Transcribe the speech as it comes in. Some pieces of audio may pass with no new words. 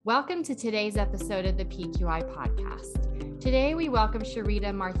Welcome to today's episode of the PQI Podcast. Today we welcome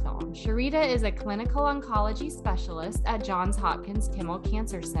Charita Marthone. Charita is a clinical oncology specialist at Johns Hopkins Kimmel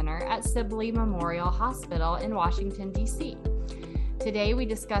Cancer Center at Sibley Memorial Hospital in Washington, D.C. Today we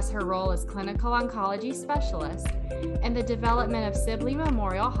discuss her role as clinical oncology specialist and the development of Sibley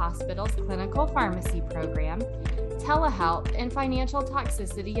Memorial Hospital's clinical pharmacy program, telehealth, and financial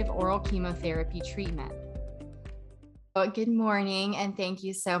toxicity of oral chemotherapy treatment. Good morning, and thank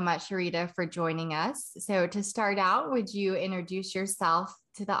you so much, Charita, for joining us. So to start out, would you introduce yourself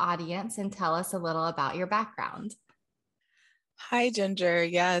to the audience and tell us a little about your background? Hi, Ginger.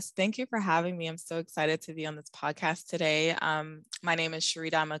 Yes, thank you for having me. I'm so excited to be on this podcast today. My name is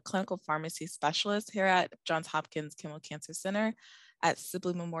Charita. I'm a clinical pharmacy specialist here at Johns Hopkins Kimmel Cancer Center at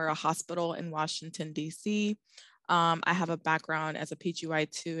Sibley Memorial Hospital in Washington, D.C. I have a background as a PQI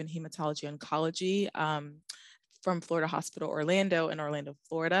 2 in hematology oncology from Florida Hospital Orlando in Orlando,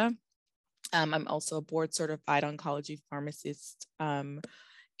 Florida. I'm also a board certified oncology pharmacist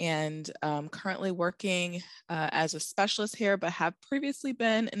and currently working as a specialist here, but have previously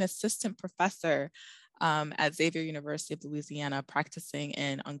been an assistant professor at Xavier University of Louisiana, practicing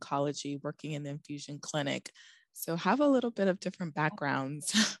in oncology, working in the infusion clinic. So have a little bit of different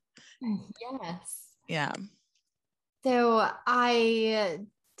backgrounds. Yes. Yeah. So I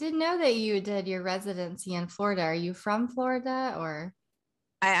didn't know that you did your residency in Florida. Are you from Florida or?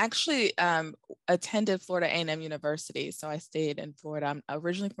 I actually attended Florida A&M University, so I stayed in Florida. I'm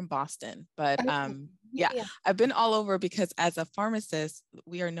originally from Boston, but yeah, I've been all over because as a pharmacist,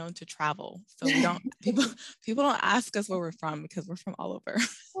 we are known to travel. So we don't people don't ask us where we're from because we're from all over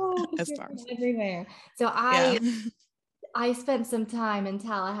as pharmacists. Everywhere. So I spent some time in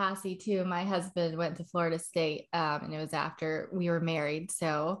Tallahassee too. My husband went to Florida State, and it was after we were married.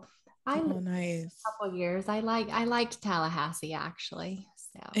 So nice. A couple years. I liked Tallahassee actually.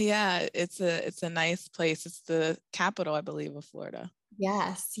 So yeah, it's a nice place. It's the capital, I believe, of Florida.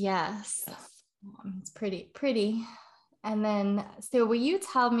 Yes. It's pretty. And then, so will you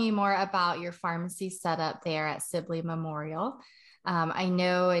tell me more about your pharmacy setup there at Sibley Memorial? I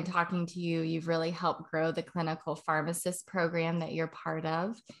know in talking to you, you've really helped grow the clinical pharmacist program that you're part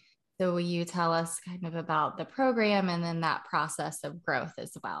of. So will you tell us kind of about the program and then that process of growth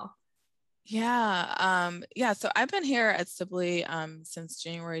as well? Yeah. So I've been here at Sibley since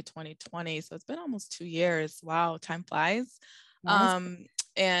January 2020. So it's been almost 2 years. Wow, time flies.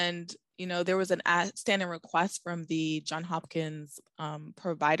 And there was an standing request from the Johns Hopkins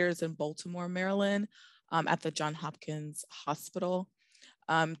providers in Baltimore, Maryland, at the Johns Hopkins Hospital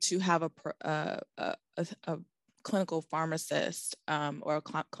to have a clinical pharmacist or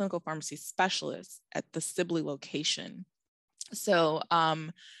a clinical pharmacy specialist at the Sibley location. So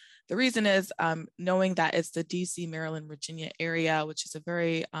the reason is knowing that it's the DC, Maryland, Virginia area, which is a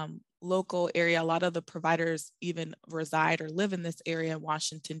very local area. A lot of the providers even reside or live in this area in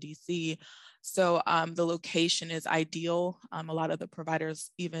Washington, DC. So the location is ideal. A lot of the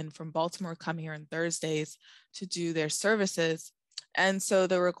providers, even from Baltimore, come here on Thursdays to do their services. And so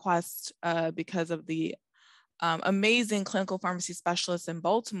the request, because of the amazing clinical pharmacy specialists in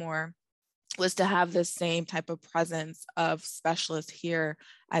Baltimore, was to have the same type of presence of specialists here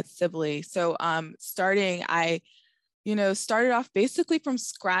at Sibley. So started off basically from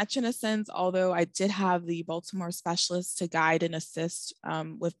scratch in a sense, although I did have the Baltimore specialists to guide and assist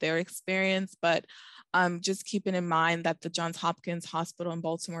with their experience. But just keeping in mind that the Johns Hopkins Hospital in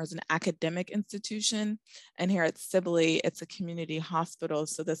Baltimore is an academic institution. And here at Sibley, it's a community hospital.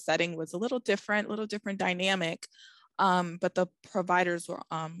 So the setting was a little different dynamic. But the providers were,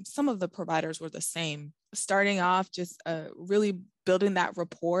 some of the providers were the same. Starting off, just really building that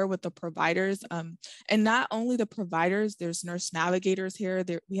rapport with the providers. And not only the providers, there's nurse navigators here.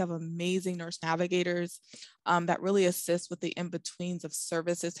 We have amazing nurse navigators that really assist with the in-betweens of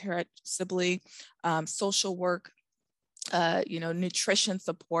services here at Sibley, social work, nutrition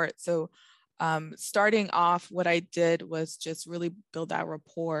support. So starting off, what I did was just really build that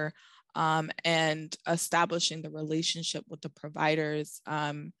rapport and establishing the relationship with the providers.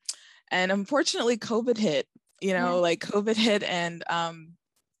 And unfortunately, COVID hit, COVID hit, and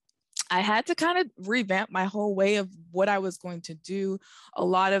I had to kind of revamp my whole way of what I was going to do. A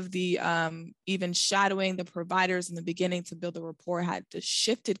lot of the even shadowing the providers in the beginning to build the rapport had to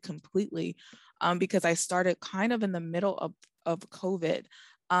shifted completely because I started kind of in the middle of COVID.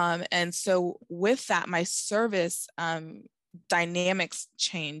 And so with that, my service dynamics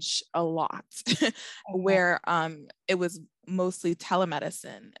changed a lot where it was mostly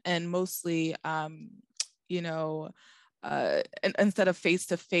telemedicine and mostly instead of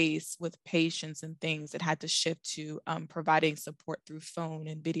face-to-face with patients and things, it had to shift to providing support through phone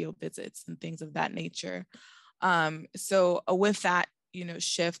and video visits and things of that nature. So with that,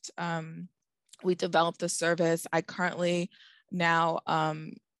 shift, we developed a service. I currently now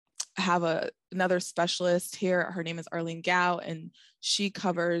have another specialist here. Her name is Arlene Gao, and she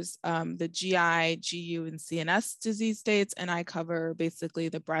covers the GI, GU, and CNS disease states, and I cover basically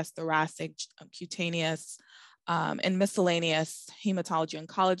the breast, thoracic, cutaneous, and miscellaneous hematology,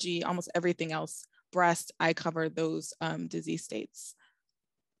 oncology, almost everything else. Breast, I cover those disease states.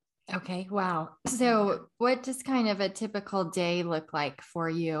 Okay, wow. So what does kind of a typical day look like for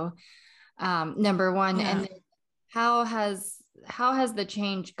you? Number one, Yeah. and how has the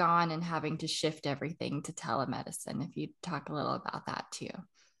change gone in having to shift everything to telemedicine? If you talk a little about that too.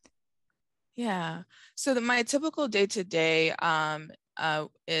 Yeah. So my typical day to day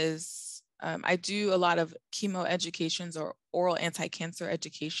is I do a lot of chemo educations or oral anti-cancer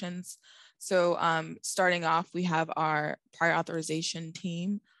educations. So starting off, we have our prior authorization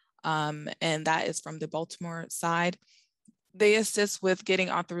team, and that is from the Baltimore side. They assist with getting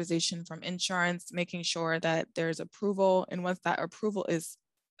authorization from insurance, making sure that there's approval. And once that approval is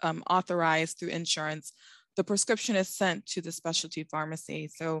authorized through insurance, the prescription is sent to the specialty pharmacy.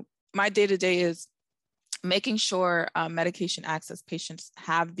 So my day-to-day is making sure medication access patients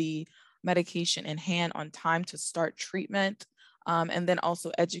have the medication in hand on time to start treatment, and then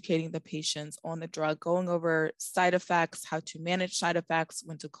also educating the patients on the drug, going over side effects, how to manage side effects,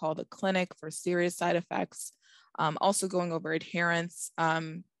 when to call the clinic for serious side effects, also going over adherence,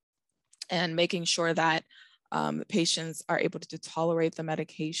 and making sure that patients are able to tolerate the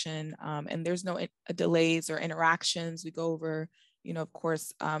medication, and there's no delays or interactions. We go over, of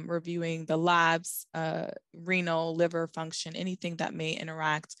course, reviewing the labs, renal, liver function, anything that may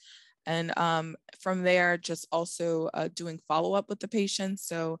interact. And from there, just also doing follow-up with the patient.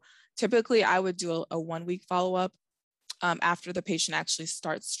 So typically I would do a 1-week follow-up after the patient actually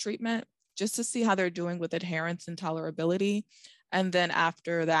starts treatment, just to see how they're doing with adherence and tolerability. And then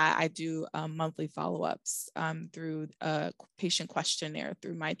after that, I do monthly follow-ups through a patient questionnaire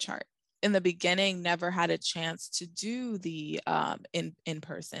through my chart. In the beginning, never had a chance to do the in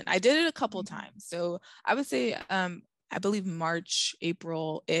person. I did it a couple times. So I would say, I believe March,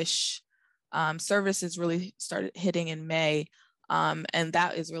 April-ish, services really started hitting in May. And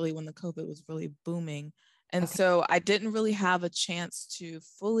that is really when the COVID was really booming. And so I didn't really have a chance to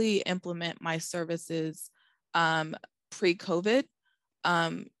fully implement my services pre-COVID.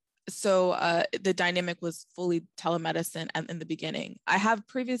 So the dynamic was fully telemedicine in the beginning. I have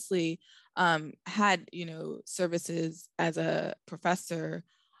previously had, services as a professor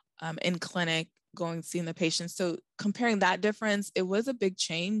in clinic, going, seeing the patients. So comparing that difference, it was a big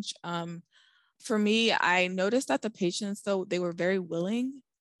change. For me, I noticed that the patients, though, they were very willing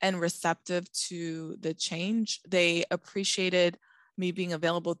and receptive to the change. They appreciated me being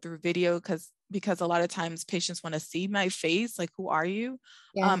available through video because a lot of times patients want to see my face, like, who are you?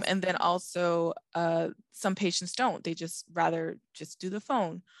 Yes. And then also some patients don't. They just rather just do the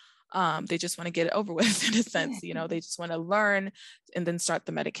phone. They just want to get it over with, in a sense. They just want to learn and then start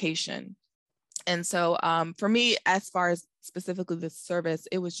the medication. And so for me, as far as specifically the service,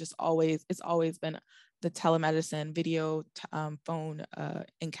 it's always been the telemedicine, video, phone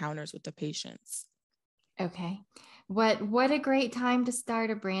encounters with the patients. Okay. What a great time to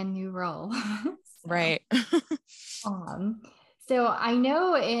start a brand new role. Right. So I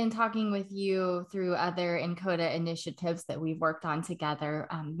know in talking with you through other NCODA initiatives that we've worked on together,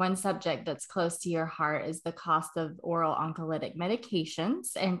 one subject that's close to your heart is the cost of oral oncolytic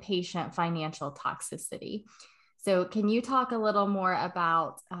medications and patient financial toxicity. So can you talk a little more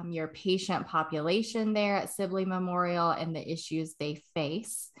about your patient population there at Sibley Memorial and the issues they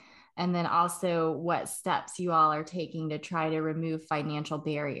face? And then also what steps you all are taking to try to remove financial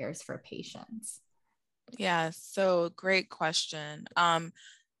barriers for patients? Yeah, so great question.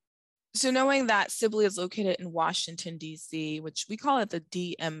 So knowing that Sibley is located in Washington, D.C., which we call it the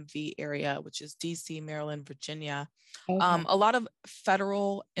DMV area, which is D.C., Maryland, Virginia, a lot of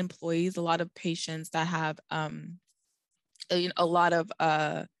federal employees, a lot of patients that have a lot of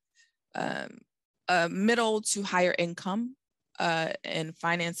middle to higher income and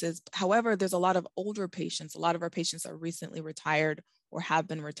finances. However, there's a lot of older patients. A lot of our patients are recently retired or have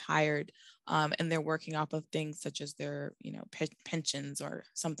been retired, and they're working off of things such as their, pensions or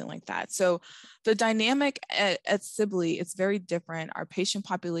something like that. So the dynamic at Sibley, it's very different. Our patient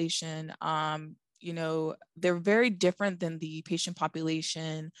population, they're very different than the patient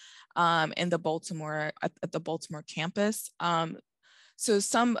population in the Baltimore, at the Baltimore campus. So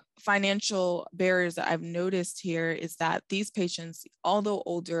some financial barriers that I've noticed here is that these patients, although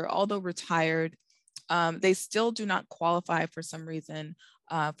older, although retired, they still do not qualify for some reason,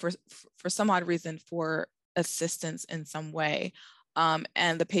 for some odd reason, for assistance in some way.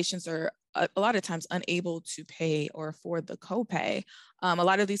 And the patients are a lot of times unable to pay or afford the copay. A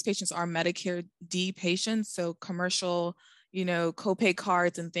lot of these patients are Medicare D patients, so commercial, copay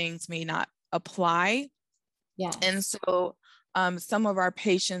cards and things may not apply. Yeah. And so some of our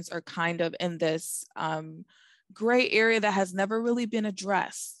patients are kind of in this gray area that has never really been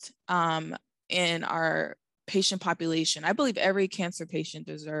addressed in our patient population. I believe every cancer patient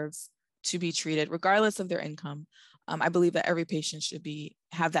deserves to be treated regardless of their income. I believe that every patient should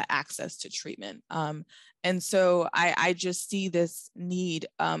have that access to treatment. And so I just see this need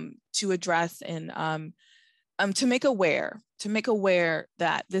to address and to make aware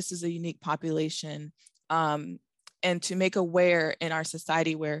that this is a unique population, and to make aware in our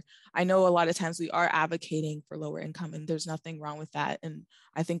society where I know a lot of times we are advocating for lower income, and there's nothing wrong with that. And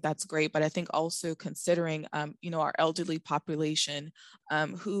I think that's great. But I think also considering, our elderly population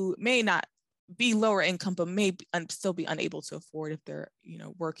who may not be lower income, but may still be unable to afford if they're,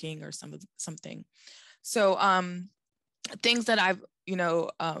 working or something. So things that I've,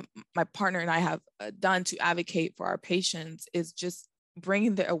 my partner and I have done to advocate for our patients is just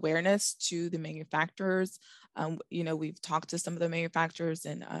bringing the awareness to the manufacturers. We've talked to some of the manufacturers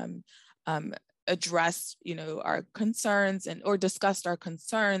and addressed, our concerns or discussed our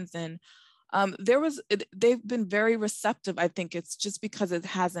concerns. And they've been very receptive. I think it's just because it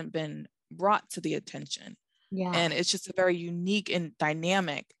hasn't been brought to the attention. Yeah. And it's just a very unique and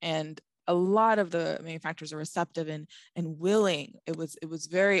dynamic, and a lot of the manufacturers are receptive and willing. It was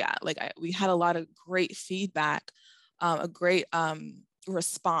very we had a lot of great feedback, a great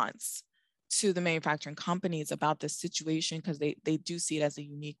response to the manufacturing companies about this situation, because they do see it as a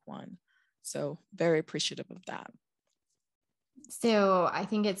unique one. So very appreciative of that. So I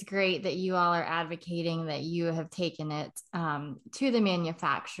think it's great that you all are advocating, that you have taken it to the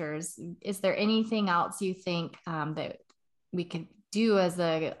manufacturers. Is there anything else you think that we could do as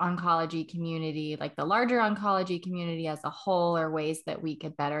a oncology community, like the larger oncology community as a whole, or ways that we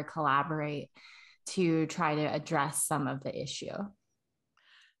could better collaborate to try to address some of the issue?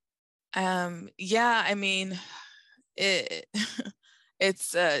 Yeah, I mean,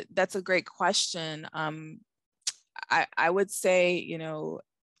 that's a great question. I would say,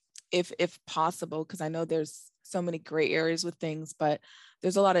 if possible, because I know there's so many gray areas with things, but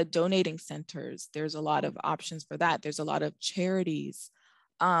there's a lot of donating centers. There's a lot of options for that. There's a lot of charities.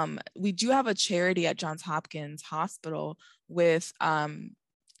 We do have a charity at Johns Hopkins Hospital with,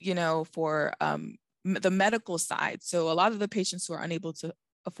 for the medical side. So a lot of the patients who are unable to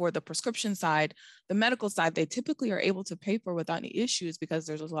afford the prescription side, the medical side, they typically are able to pay for without any issues, because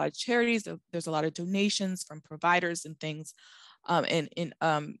there's a lot of charities, there's a lot of donations from providers and things in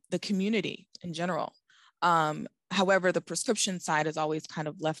the community in general. However, the prescription side is always kind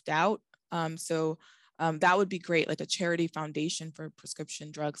of left out. So that would be great, like a charity foundation for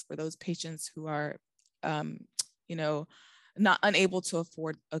prescription drugs for those patients who are, not unable to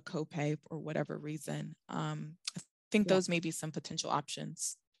afford a copay for whatever reason. I think those may be some potential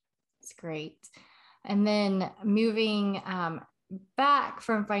options. That's great. And then moving back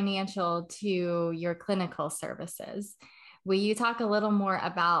from financial to your clinical services, will you talk a little more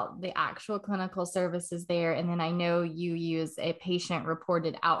about the actual clinical services there? And then I know you use a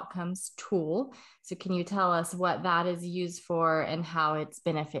patient-reported outcomes tool. So can you tell us what that is used for and how it's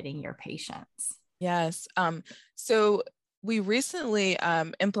benefiting your patients? Yes. So we recently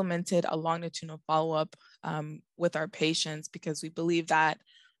implemented a longitudinal follow-up with our patients, because we believe that,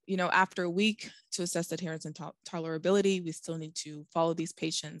 after a week to assess adherence and tolerability, we still need to follow these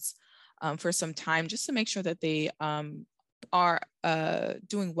patients for some time, just to make sure that they are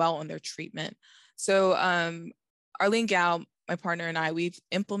doing well on their treatment. So Arlene Gao, my partner, and I, we've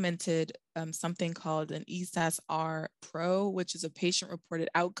implemented something called an ESAS-R Pro, which is a patient-reported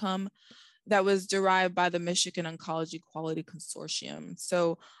outcome that was derived by the Michigan Oncology Quality Consortium.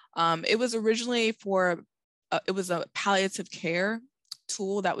 So it was originally it was a palliative care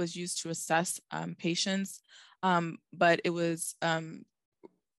tool that was used to assess patients, but it was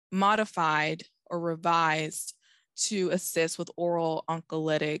modified or revised to assist with oral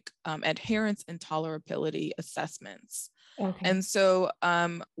oncolytic adherence and tolerability assessments. Okay. And so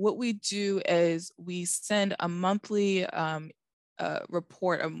what we do is we send a monthly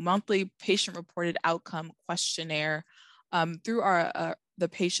report, a monthly patient-reported outcome questionnaire through the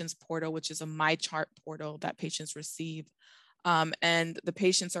patient's portal, which is a MyChart portal that patients receive And the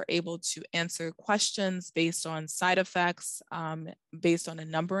patients are able to answer questions based on side effects, based on a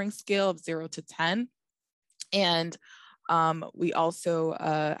numbering scale of 0 to 10. And we also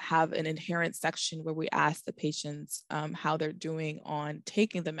have an inherent section where we ask the patients how they're doing on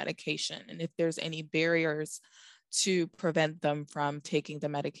taking the medication and if there's any barriers to prevent them from taking the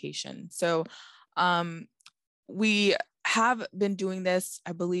medication. So we have been doing this,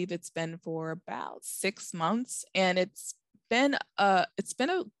 I believe it's been for about 6 months, and it's been a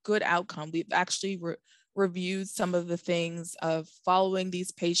good outcome. We've actually reviewed some of the things of following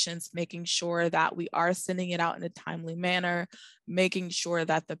these patients, making sure that we are sending it out in a timely manner, making sure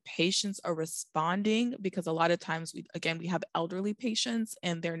that the patients are responding, because a lot of times we have elderly patients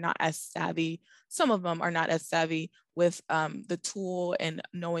and they're not as savvy. Some of them are not as savvy with the tool and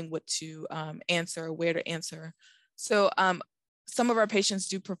knowing what to answer, where to answer. So some of our patients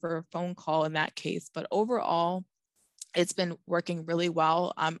do prefer a phone call in that case, but overall, it's been working really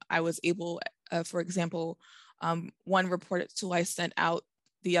well. I was able, for example, one reported tool I sent out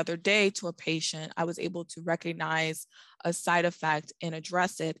the other day to a patient, I was able to recognize a side effect and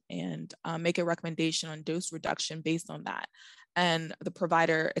address it and make a recommendation on dose reduction based on that. And the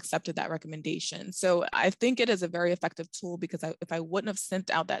provider accepted that recommendation. So I think it is a very effective tool, because if I wouldn't have sent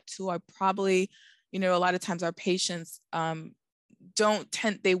out that tool, I probably, a lot of times our patients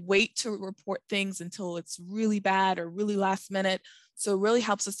they wait to report things until it's really bad or really last minute. So it really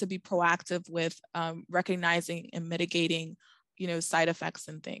helps us to be proactive with recognizing and mitigating, side effects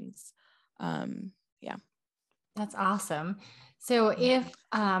and things. Yeah. That's awesome. So if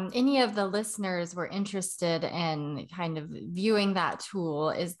any of the listeners were interested in kind of viewing that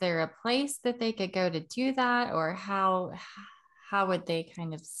tool, is there a place that they could go to do that, or how would they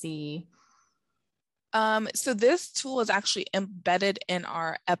kind of see? So this tool is actually embedded in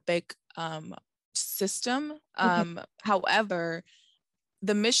our Epic system. However,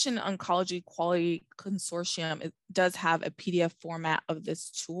 the Mission Oncology Quality Consortium does have a PDF format of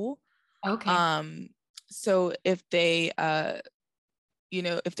this tool. Okay. So if they,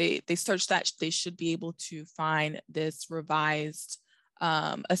 if they search that, they should be able to find this revised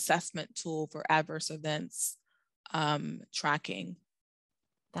assessment tool for adverse events tracking.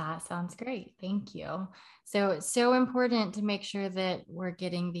 That sounds great. Thank you. So it's so important to make sure that we're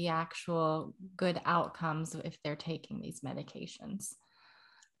getting the actual good outcomes if they're taking these medications.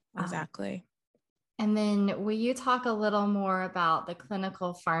 Exactly. And then will you talk a little more about the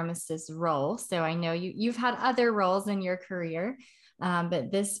clinical pharmacist role? So I know you've had other roles in your career,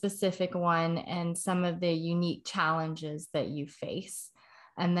 but this specific one and some of the unique challenges that you face.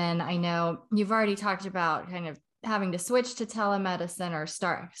 And then I know you've already talked about kind of having to switch to telemedicine or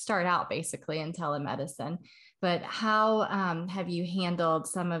start out basically in telemedicine, but how have you handled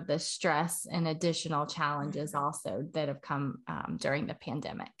some of the stress and additional challenges also that have come during the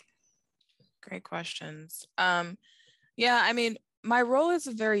pandemic? Great questions. Yeah, I mean, my role is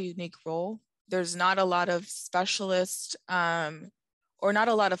a very unique role. There's not a lot of specialists or not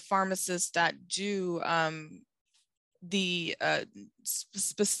a lot of pharmacists that do the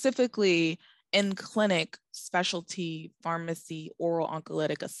specifically in clinic specialty pharmacy oral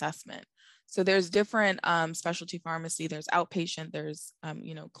oncolytic assessment. So there's different specialty pharmacy, there's outpatient, there's,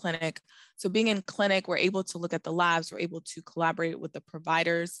 clinic. So being in clinic, we're able to look at the labs, we're able to collaborate with the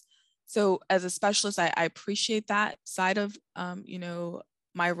providers. So as a specialist, I appreciate that side of,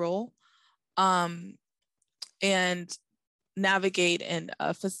 my role and navigate and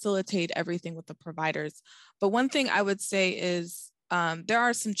facilitate everything with the providers. But one thing I would say is there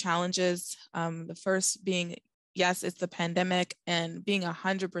are some challenges. The first being, yes, it's the pandemic and being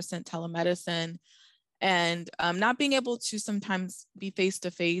 100% telemedicine and not being able to sometimes be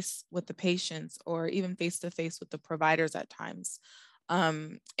face-to-face with the patients or even face-to-face with the providers at times.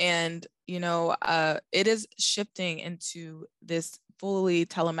 It is shifting into this fully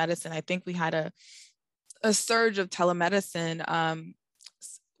telemedicine. I think we had a surge of telemedicine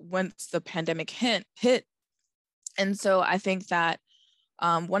once the pandemic hit. And so I think that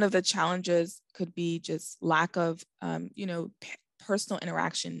one of the challenges could be just lack of, personal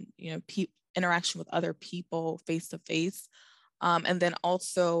interaction, interaction with other people face to face. And then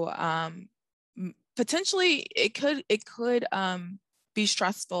also potentially it could be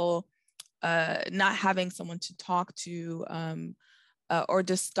stressful not having someone to talk to or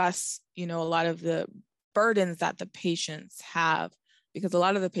discuss, a lot of the burdens that the patients have, because a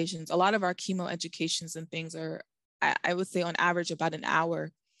lot of our chemo educations and things are, I would say on average about an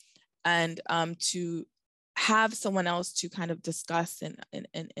hour, and to have someone else to kind of discuss and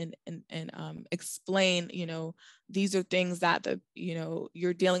explain, these are things that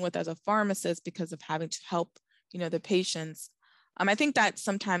you're dealing with as a pharmacist because of having to help, the patients. I think that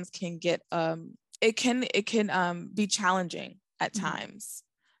sometimes can get, it can be challenging at times.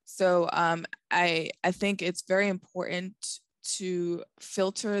 So I think it's very important to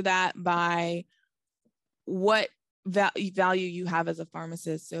filter that by what value you have as a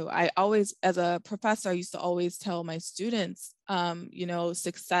pharmacist. So I always, as a professor, I used to always tell my students,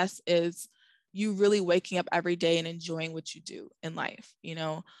 success is you really waking up every day and enjoying what you do in life,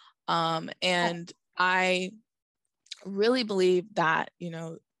 and I really believe that,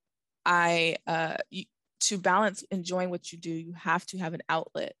 to balance enjoying what you do, you have to have an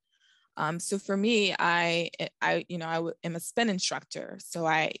outlet. So for me, I am a spin instructor. So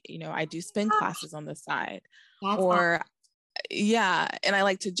I do spin classes on the side. That's awesome. Yeah. And I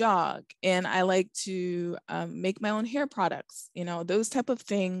like to jog, and I like to make my own hair products. Those type of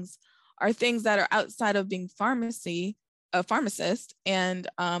things are things that are outside of being a pharmacist. And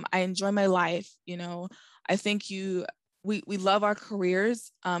I enjoy my life. I think we love our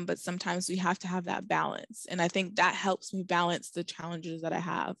careers, but sometimes we have to have that balance. And I think that helps me balance the challenges that I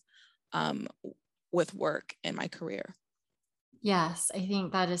have with work and my career. Yes, I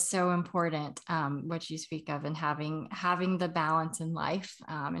think that is so important, what you speak of, and having the balance in life,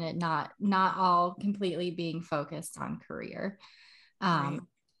 and it not all completely being focused on career. Right.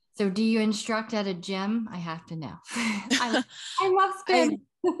 So do you instruct at a gym? I have to know. I love spin.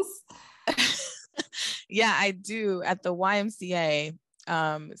 Yeah, I do at the YMCA.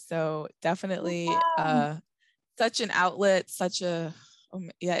 So definitely such an outlet,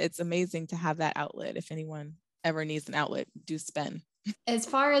 it's amazing to have that outlet. If anyone ever needs an outlet, do spin. As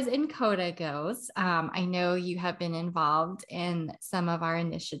far as NCODA goes, I know you have been involved in some of our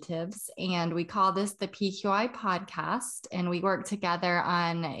initiatives, and we call this the PQI Podcast, and we work together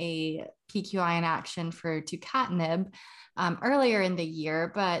on a PQI in action for tucatinib earlier in the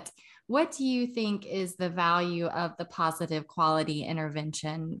year. But what do you think is the value of the positive quality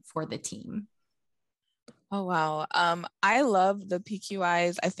intervention for the team? Oh, wow. I love the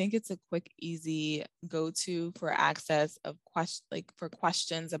PQIs. I think it's a quick, easy go-to for access of for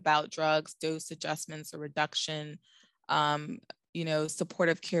questions about drugs, dose adjustments or reduction,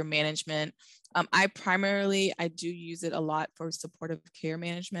 supportive care management. I do use it a lot for supportive care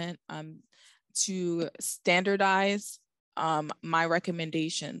management to standardize my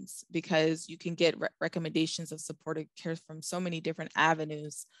recommendations, because you can get recommendations of supportive care from so many different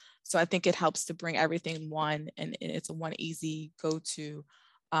avenues. So I think it helps to bring everything in one, and it's a one easy go-to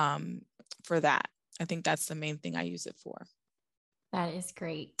for that. I think that's the main thing I use it for. That is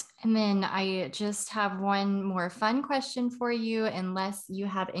great. And then I just have one more fun question for you, unless you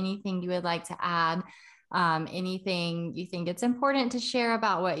have anything you would like to add. Anything you think it's important to share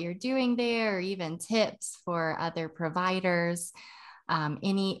about what you're doing there, or even tips for other providers.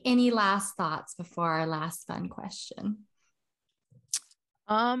 Any last thoughts before our last fun question?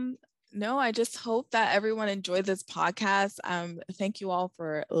 No, I just hope that everyone enjoyed this podcast. Thank you all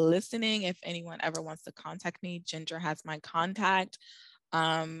for listening. If anyone ever wants to contact me, Ginger has my contact.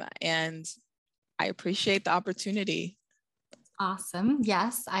 And I appreciate the opportunity. Awesome.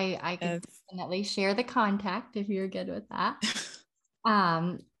 Yes, I could definitely share the contact if you're good with that.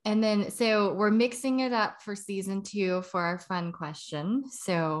 And then, so we're mixing it up for season 2 for our fun question.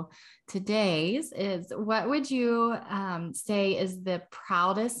 So today's is, what would you say is the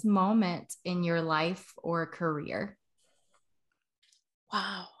proudest moment in your life or career?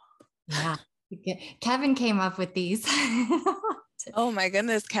 Wow. Yeah. Kevin came up with these. Oh my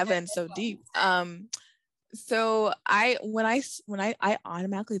goodness, Kevin, so deep. So when I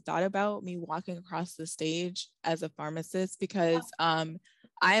automatically thought about me walking across the stage as a pharmacist, because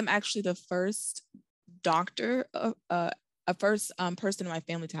I am actually the first doctor, first person in my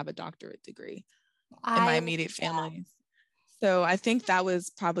family to have a doctorate degree in my immediate family. So I think that was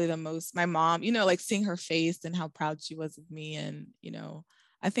probably the most, my mom, like seeing her face and how proud she was of me. And,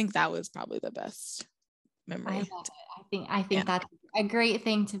 I think that was probably the best memory. I love it. I think that's a great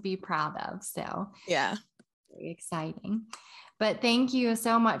thing to be proud of. So yeah. Very exciting. But thank you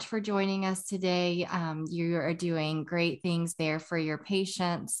so much for joining us today. You are doing great things there for your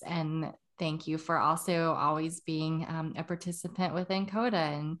patients, and thank you for also always being a participant with NCODA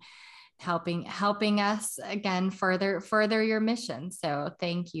and helping us again further your mission. So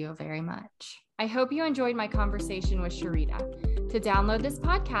thank you very much. I hope you enjoyed my conversation with Charita. To download this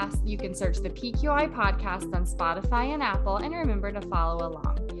podcast, you can search the PQI Podcast on Spotify and Apple, and remember to follow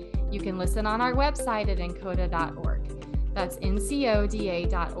along. You can listen on our website at ncoda.org. That's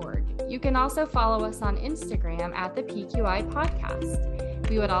ncoda.org. You can also follow us on Instagram at the PQI Podcast.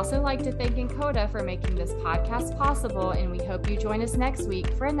 We would also like to thank NCODA for making this podcast possible, and we hope you join us next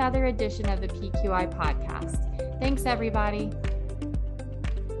week for another edition of the PQI Podcast. Thanks, everybody.